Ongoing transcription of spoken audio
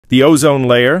The ozone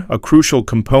layer, a crucial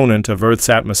component of Earth's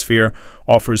atmosphere,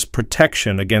 offers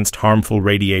protection against harmful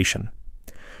radiation.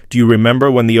 Do you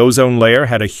remember when the ozone layer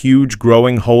had a huge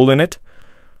growing hole in it?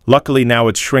 Luckily now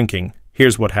it's shrinking.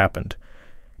 Here's what happened.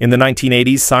 In the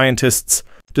 1980s, scientists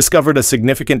discovered a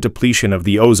significant depletion of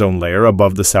the ozone layer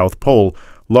above the South Pole,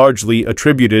 largely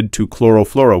attributed to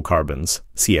chlorofluorocarbons,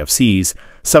 CFCs,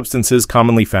 substances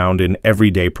commonly found in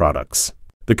everyday products.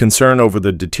 The concern over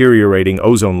the deteriorating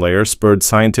ozone layer spurred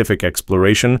scientific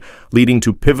exploration, leading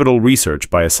to pivotal research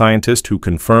by a scientist who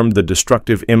confirmed the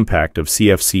destructive impact of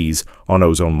CFCs on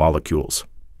ozone molecules.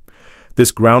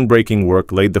 This groundbreaking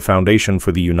work laid the foundation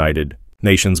for the United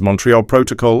Nations Montreal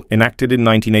Protocol, enacted in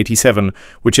 1987,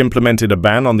 which implemented a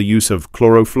ban on the use of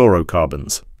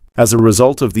chlorofluorocarbons. As a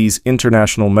result of these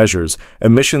international measures,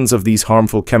 emissions of these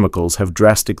harmful chemicals have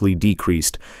drastically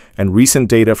decreased, and recent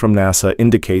data from NASA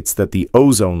indicates that the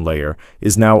ozone layer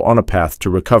is now on a path to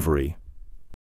recovery.